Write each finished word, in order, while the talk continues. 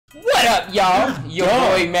What up, y'all? Your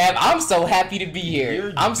boy Mav. I'm so happy to be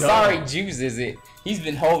here. I'm sorry Juice isn't. He's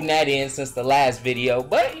been holding that in since the last video,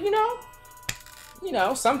 but you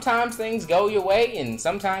know, sometimes things go your way and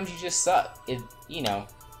sometimes you just suck.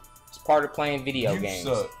 It's part of playing video games.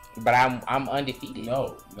 Suck. But I'm undefeated.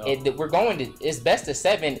 No. We're going to. It's best of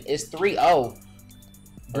 7. It's 3-0.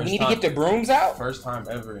 Do we need to get the brooms out? First time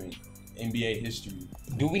ever in NBA history.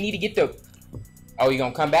 Do we need to get the? Oh, you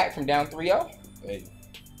gonna come back from down 3-0? Hey.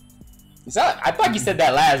 I thought you said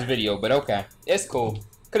that last video, but okay, it's cool.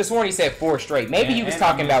 Could have sworn he said 4 straight. Maybe he was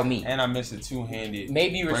talking about me. And I missed a 2-handed.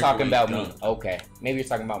 Maybe you were talking about me. Okay, maybe you're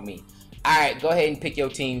talking about me. All right, go ahead and pick your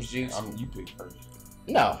teams, Juice. You pick first.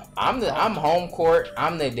 No, I'm home court.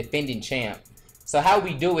 I'm the defending champ. So how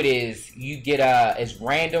we do it is you get it's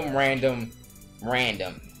random.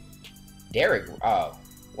 Derek. Oh,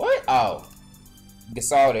 what? Oh,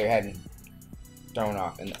 Gasol there had me thrown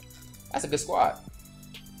off, and that's a good squad.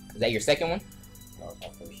 Is that your second one? No,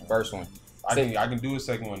 it's my first one. I can do a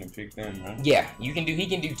second one and pick them, right? Yeah, you can do. He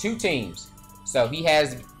can do 2 teams. So he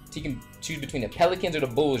can choose between the Pelicans or the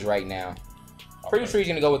Bulls right now. Pretty sure he's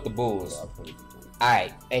gonna go with the Bulls. Yeah,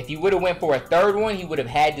 Alright, if he would have went for a 3rd one, he would have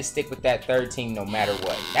had to stick with that 3rd team no matter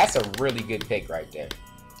what. That's a really good pick right there.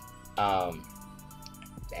 Dang.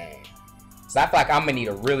 So I feel like I'm gonna need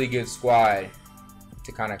a really good squad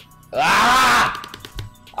to kind of.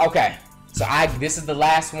 Okay. So this is the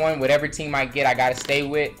last one. Whatever team I get, I gotta stay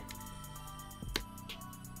with.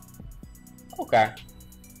 Okay.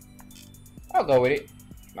 I'll go with it.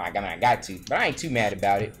 I got to, but I ain't too mad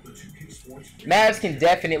about it. Mavs can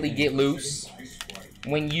definitely get loose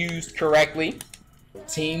when used correctly.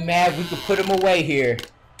 Team Mav, we could put them away here.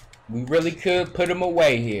 We really could put them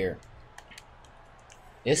away here.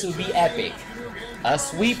 This would be epic. A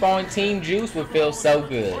sweep on Team Juice would feel so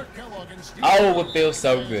good. Oh, it would feel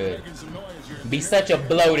so good. Be such a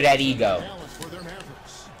blow to that ego.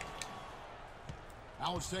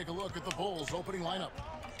 Now let's take a look at the Bulls' opening lineup.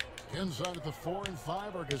 Inside at the 4 and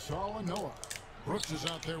 5 are Gasol and Noah. Brooks is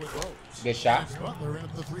out there with Rose. Good shot. Butler in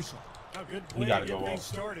at the 3 slot. Good play to get things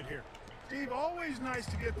started here. Steve, always nice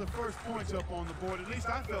to get the first points up on the board. At least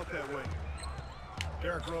I felt that way.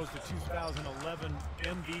 Derrick Rose, the 2011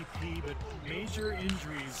 MVP, but major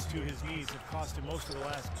injuries to his knees have cost him most of the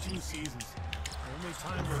last 2 seasons. Only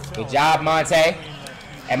time will tell. Good job, Monte.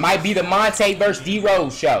 It might be the Monte versus D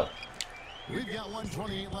Rose show. We've got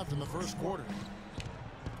 1:28 left in the first quarter.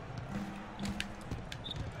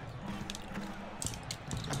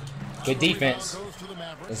 Good defense.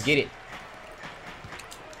 Let's get it.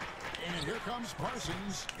 And here comes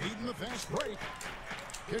Parsons, leading the fast break.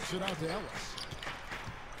 Kicks it out to Ellis.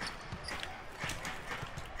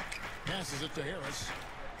 Passes it to Harris.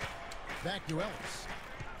 Back to Ellis.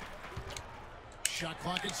 Shot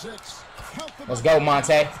clock at 6. Let's go,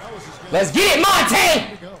 Monte. Let's get it,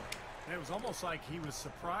 Monte! It was almost like he was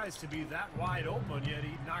surprised to be that wide open, yet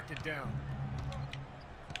he knocked it down.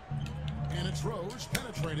 And it's Rose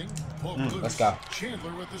penetrating. Let's go.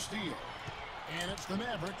 Chandler with the steal. And it's the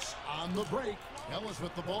Mavericks on the break. Ellis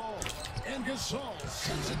with the ball. And Gasol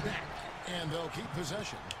sends it back. And they'll keep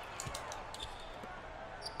possession.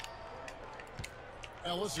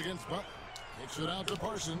 Ellis against Butler. Kicks it out to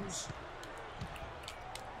Parsons.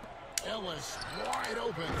 Ellis wide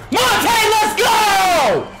open. Monte, let's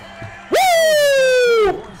go!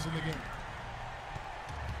 Woo!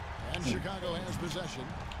 And Chicago has possession.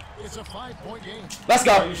 It's a 5-point game. Let's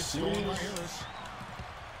go.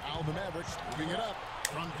 Now the Mavericks moving it up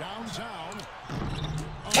from downtown.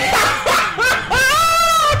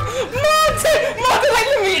 Monte,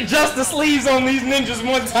 let me readjust the sleeves on these ninjas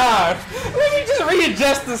one time. Let me just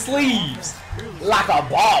readjust the sleeves like a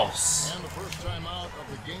boss. And the first time out of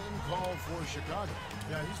the game called for Chicago.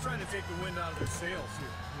 Yeah, he's trying to take the wind out of their sails here.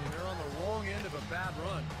 I mean, they're on the wrong end of a bad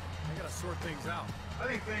run. They got to sort things out. I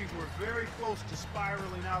think things were very close to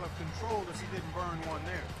spiraling out of control if he didn't burn one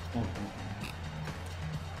there.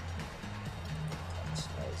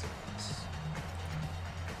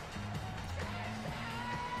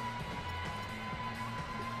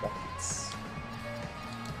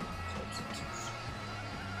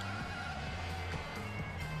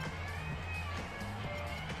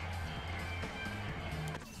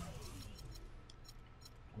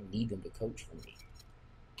 I need them to coach for me.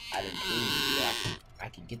 I didn't prove that I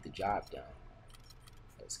can get the job done.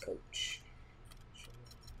 Let's coach.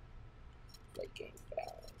 Late game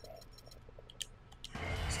foul.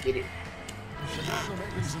 Let's get it. Chicago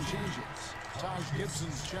making some changes. Taj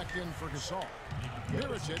Gibson's checked in for Gasol.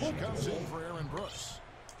 Mirotic comes in for Aaron Brooks.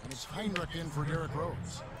 And it's Heinrich in for Derrick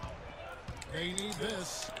Rose. They need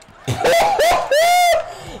this.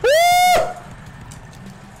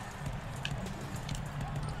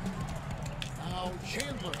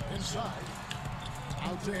 Chandler inside.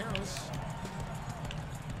 Out to Harris.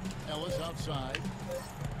 Ellis outside.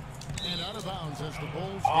 And out of bounds as the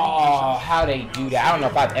Bulls. Oh, how they do that. I don't know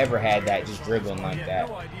if I've ever had that just dribbling like that.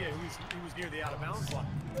 No idea he was near the out of bounds line.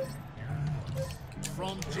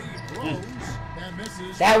 From deep, Rose, and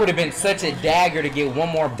misses. That would have been such a dagger to get one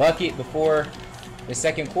more bucket before the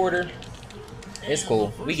second quarter. It's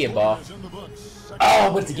cool. We get ball.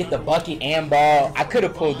 Oh, but to get the bucket and ball, I could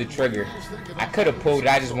have pulled the trigger. I could have pulled it.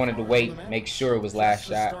 I just wanted to wait, make sure it was last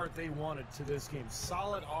shot. Start they wanted to this game.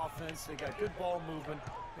 Solid offense. They got good ball movement.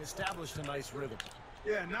 They established a nice rhythm.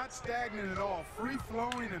 Yeah, not stagnant at all.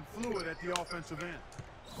 Free-flowing and fluid at the offensive end.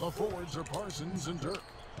 The forwards are Parsons and Dirk.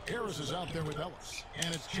 Harris is out there with Ellis.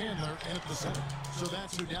 And it's Chandler in at the center. So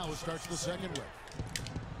that's who Dallas starts the second with.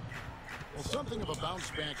 Well, something of a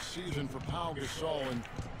bounce-back season for Pau Gasol in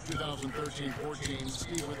 2013-14.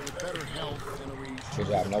 Steve, with better health and a good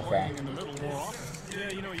job, no foul. in the middle more often. Yeah,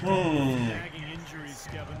 you know, you nagging injuries,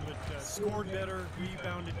 Kevin, but scored better,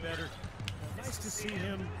 rebounded better. Nice to see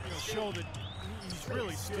him show that he's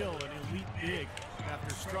really still an elite big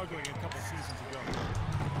after struggling a couple seasons ago.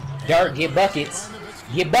 Dirk, get buckets.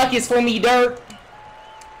 Get buckets for me, Dirk.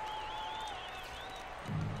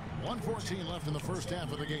 1:14 left in the first half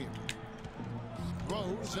of the game.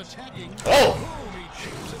 Rose attacking. Oh!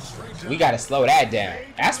 We got to slow that down.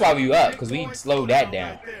 That's why we up, because we slowed that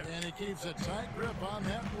down. And he keeps a tight grip on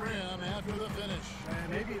that rim after the finish. And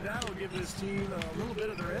maybe that'll give this team a little bit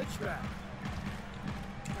of their edge back.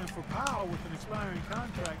 And for Powell, with an expiring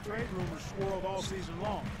contract, trade rumors swirled all season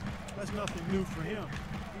long. That's nothing new for him.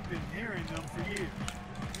 He's been hearing them for years.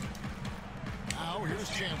 Now here's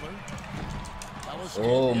Chandler.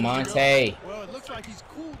 Oh, Monte. Well, it looks like he's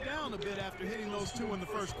cooled down a bit after hitting those two in the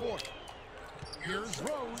first quarter. Here's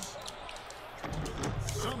Rose.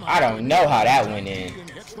 I don't know how that went in.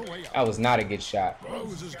 That was not a good shot.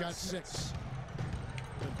 Rose has got 6.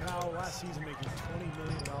 And Powell last season making $20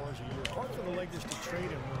 million a year. Hard for the Lakers to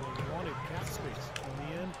trade him when they wanted cap space. In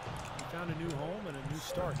the end, he found a new home and a new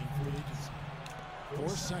start in free agency. 4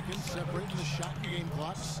 seconds separating the shot game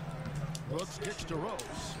clocks. Brooks kicks to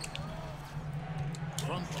Rose.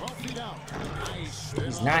 From 12 feet out. Nice.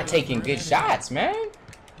 He's not taking good shots, man.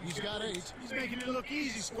 He's got 8. He's making it look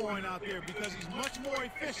easy scoring out there because he's much more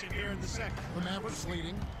efficient here in the second. The Mavericks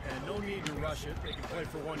leading. And no need to rush it. They can play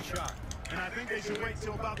for one shot. And I think they should wait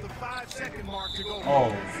till about the 5-second mark to go. Oh.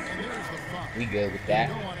 And there's the foul. We good with that.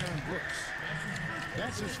 No on Aaron Brooks.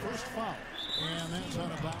 That's his first foul. And that's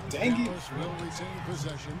out of bounds. Dang it. Dallas will retain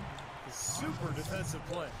possession. Super defensive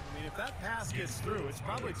play. I mean, if that pass gets through, it's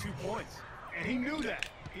probably 2 points. And he knew that.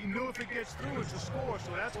 He knew if it gets through, it's a score.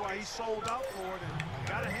 So that's why he sold out for it and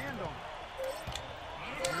got a hand on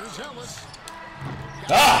it. Here's Ellis.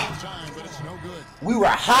 Ah! Time, but it's no good. We were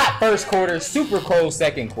hot first quarter, super cold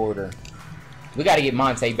second quarter. We got to get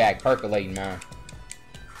Monte back percolating, man.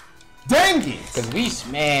 Dang it! Because we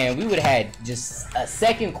would have had just a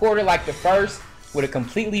second quarter like the first, would have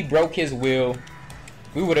completely broke his will.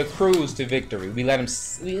 We would have cruised to victory. We let him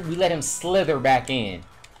slither back in.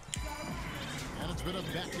 And it's been a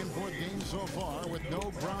back and forth game so far with no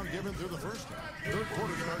ground given through the first half. Third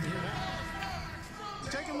quarter starting here now.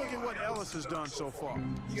 Take a look at what Ellis has done so far.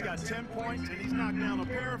 He's got 10 points, and he's knocked down a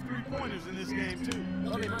pair of three-pointers in this game, too.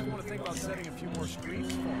 Well, they might want to think about setting a few more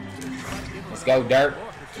screens for him. Let's go, Dirk.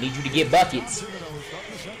 Need you to get buckets. Starting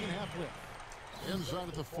the second half with. Inside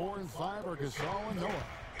at the 4 and 5 are Gasol and Noah.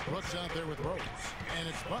 Brooks out there with Rose. And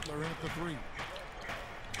it's Butler in at the 3. You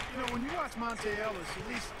know, when you watch Monte Ellis, at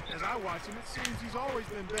least as I watch him, it seems he's always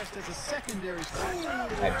been best as a secondary striker.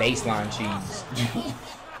 That baseline cheese.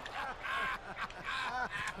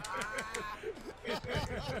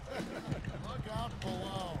 Look out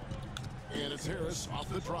below. And it's Harris off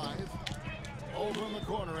the drive. Over in the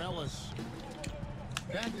corner, Ellis.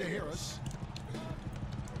 Back to Harris.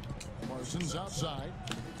 Parsons outside.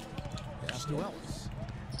 Pass to Ellis.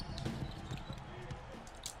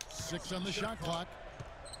 6 on the shot clock.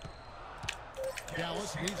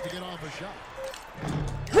 Dallas needs to get off a shot.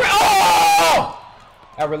 Oh!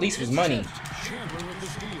 That release was money. Chandler with the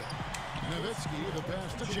steal. Nowitzki, the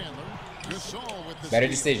pass to Chandler. Gasol with the Better steal.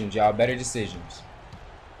 decisions, y'all. Better decisions.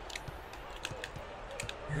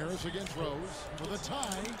 Harris against Rose with a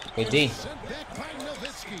tie. Good D. Sent back by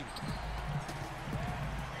Nowitzki.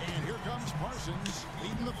 And here comes Parsons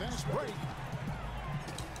leading the fast break.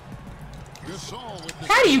 Gasol with the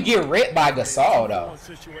How do you get ripped by Gasol, though?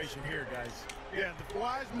 Situation here, guys. Yeah, the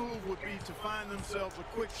wise move would be to find themselves a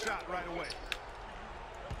quick shot right away.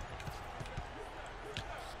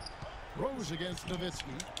 Rose against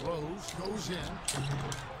Nowitzki. Rose goes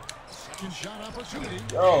in. Second shot opportunity.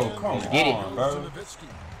 Yo, come Get it. on, bro.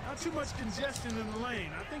 Not too much congestion in the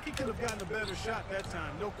lane. I think he could have gotten a better shot that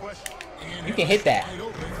time, no question. You can hit that.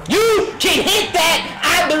 You can hit that!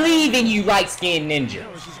 I believe in you, light-skinned ninja.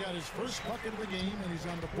 Harris has got his first bucket of the game, and he's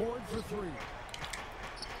on the board for 3.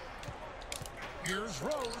 Here's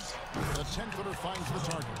Rose. The 10-footer finds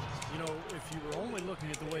the target. You know, if you were only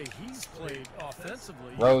looking at the way he's played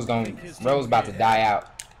offensively, Rose about to die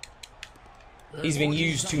out. He's been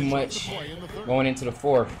used too much going into the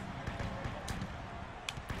 4th.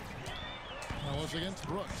 Ellis against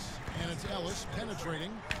Brooks, and it's Ellis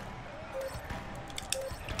penetrating.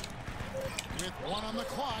 With 1 on the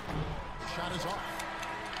clock, shot is off.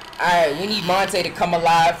 Alright, we need Monte to come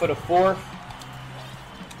alive for the 4th.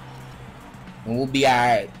 And we'll be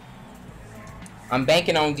alright. I'm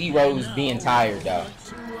banking on D-Rose being tired, though.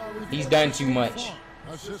 He's done too much.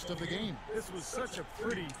 Assist of the game. this was such a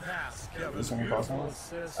pretty pass, Kevin. This one Beautiful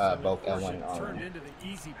crossing? assist. Both L1 and R1. Turned into the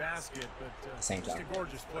easy basket, but Same just time. a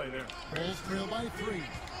gorgeous play there. Bulls trail by 3.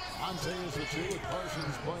 Monte is the 2 with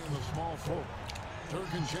Parsons playing the small forward.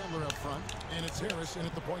 Turk and Chandler up front, and it's Harris in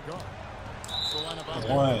at the point guard. The lineup out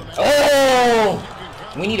there One. for the match.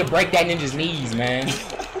 Oh! We need to break that ninja's knees, man.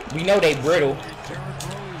 We know they brittle. Derrick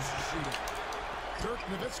Rose shooting. Dirk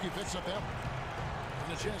Nowitzki picks up that one.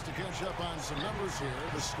 And a chance to catch up on some numbers here.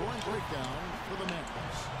 The scoring breakdown for the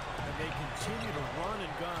Mavericks. And they continue to run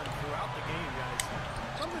and gun throughout the game, guys.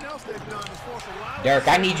 Something else they've done is force a lot of Dirk,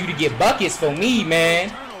 I need you to get buckets for me,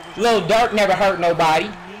 man. Little Dirk never hurt nobody.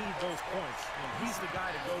 They need those points, and he's the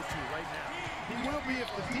guy to go to right now. He will be if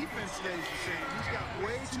the defense stays the same. He's got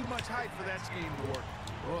way too much height for that scheme to work.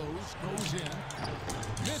 Rose goes in.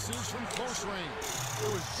 Misses from close range.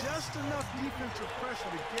 There was just enough defensive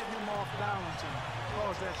pressure to get him off balance and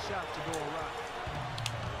cause that shot to go awry.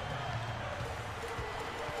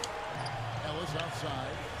 Ellis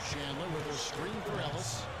outside. Chandler with a screen for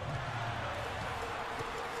Ellis.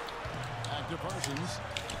 Back to Parsons.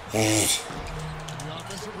 The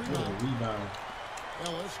offensive rebound. Rebound.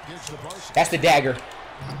 Ellis gets the Parsons. That's the dagger.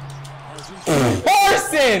 Parsons.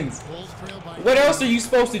 Parsons! Bulls trail by What else are you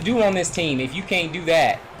supposed to do on this team if you can't do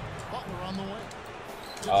that? Butler on the way.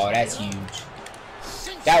 Oh, that's huge.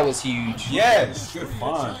 That was huge. Yes, good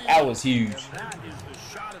find. That was huge. That is the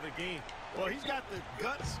shot of the game. Well, he's got the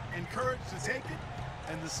guts and courage to take it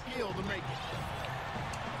and the skill to make it.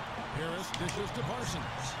 Harris dishes to Parsons.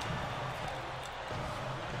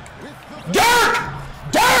 With the Dirk!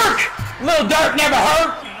 Dirk! Little Dirk never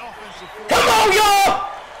hurt. Come on, y'all!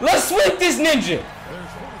 Let's sweep this ninja. There's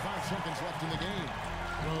 45 seconds left in the game.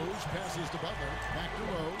 Rose passes to Butler. Back to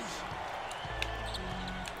Rose.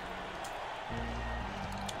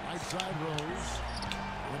 Right side Rose.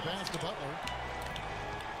 The pass to Butler.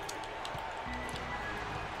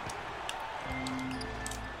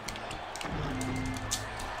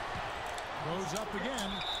 Rose up again.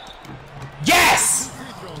 Yes! Free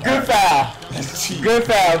throw. Good foul. That's cheap. Good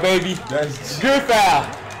foul, baby. That's cheap. Good foul.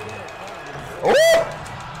 Ooh!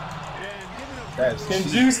 That's Can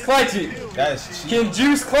cheap. Juice clutch it? That's cheap. Can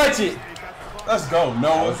Juice clutch it? Let's go, That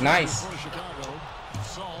Noah. was nice. For Chicago.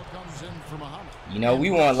 Saul comes in for Muhammad. You know, we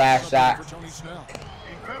want last shot. For Tony Snell.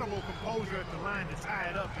 Incredible composure at the line to tie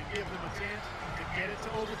it up and give them a chance to get it to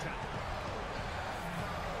overtime.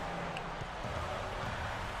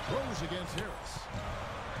 Rose against Harris.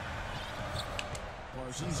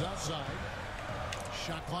 Parsons outside.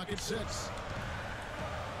 Shot clock at 6.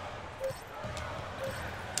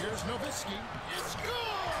 Here's Nowitzki. It's good!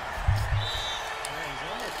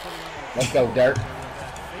 Let's go, Dirk.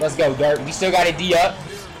 Let's go, Dirk. We still got a D up.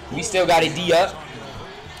 We still got a D up.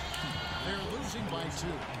 They're losing by 2.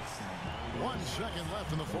 1 second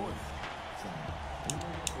left in the 4th.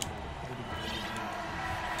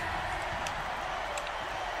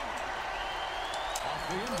 Off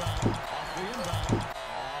the inbound. Off the inbound.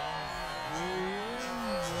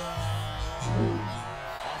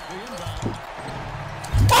 Off the inbound.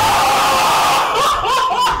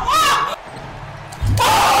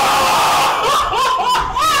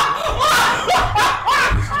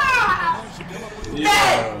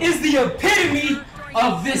 That is the epitome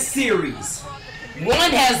of this series.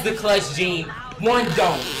 One has the clutch gene, one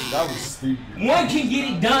don't. That was stupid. One can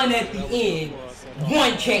get it done at the end,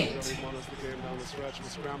 one can't.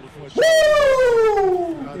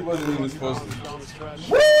 Woo! He wasn't even supposed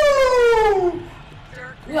to. Woo!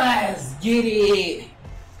 Let's get it.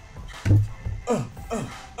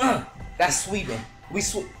 That's sweeping. We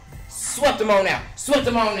swept them on out. Swept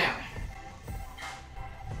them on out.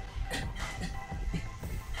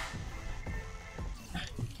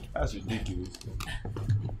 That's ridiculous.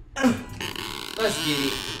 Let's get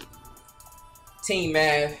it. Team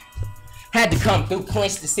Mav. Had to come through,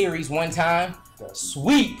 clinch the series one time.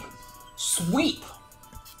 Sweep. Sweep.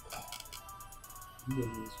 He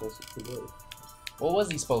wasn't even supposed to pull up. What was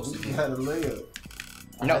he supposed to He do? had a layup.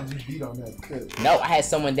 No. I had you beat on that cut. No, I had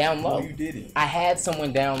someone down low. No, you didn't. I had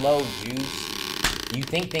someone down low, Juice. You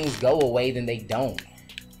think things go away, then they don't.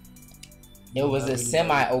 It was a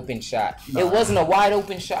semi-open shot. Nah. It wasn't a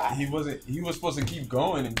wide-open shot. He wasn't. He was supposed to keep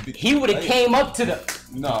going and. He would have came up to the.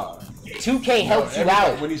 Nah. 2K helps you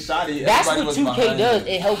out. When he shot it, That's everybody what was 2K behind does. him.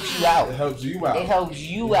 It helps you out. It helps you out. It helps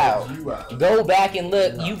you It out. helps you out. Go back and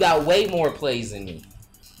look. You got way more plays than me.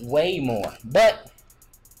 Way more. But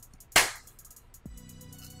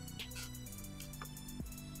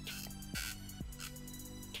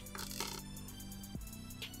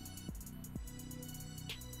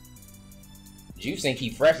Juice think he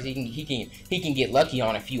fresh. He can get lucky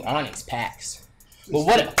on a few Onyx packs. But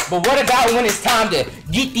what about when it's time to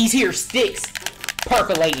get these here sticks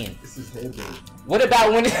percolating? This is headband. What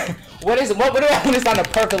about when what about when it's time to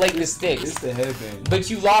percolate the sticks? It's the headband. But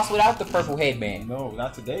you lost without the purple headband. No,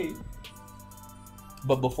 not today.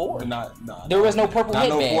 But before, But not. there was no purple Not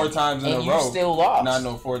headband. no 4 times in and a row. You still lost. Not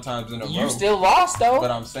no 4 times in a row. You still lost though. But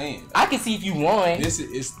I'm saying. I can see if you won.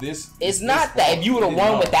 It's not that. If you would have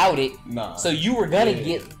won without it, nah. so you were gonna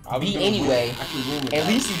get beat anyway. At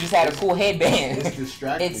least you just had a cool headband. It's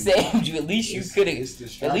distracting. It saved you. At least you could have. It's At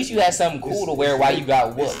least distracting. you had something cool to wear while you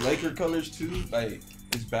got whooped. It's Laker colors too. Like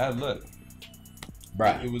it's bad luck.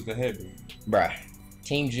 Bruh. It was the headband. Bruh.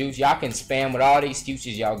 Team Juice, y'all can spam with all the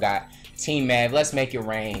excuses y'all got. Team Mav, let's make it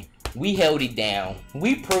rain. We held it down.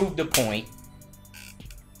 We proved the point.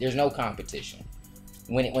 There's no competition.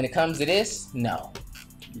 When it comes to this, no.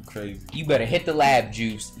 You crazy. You better hit the lab,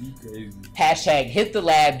 Juice. You crazy. Hashtag hit the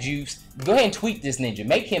lab, Juice. Go ahead and tweet this ninja.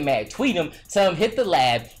 Make him mad. Tweet him. Tell him hit the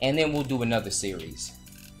lab, and then we'll do another series.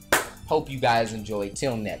 Hope you guys enjoy.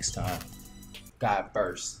 Till next time. God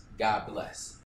first. God bless.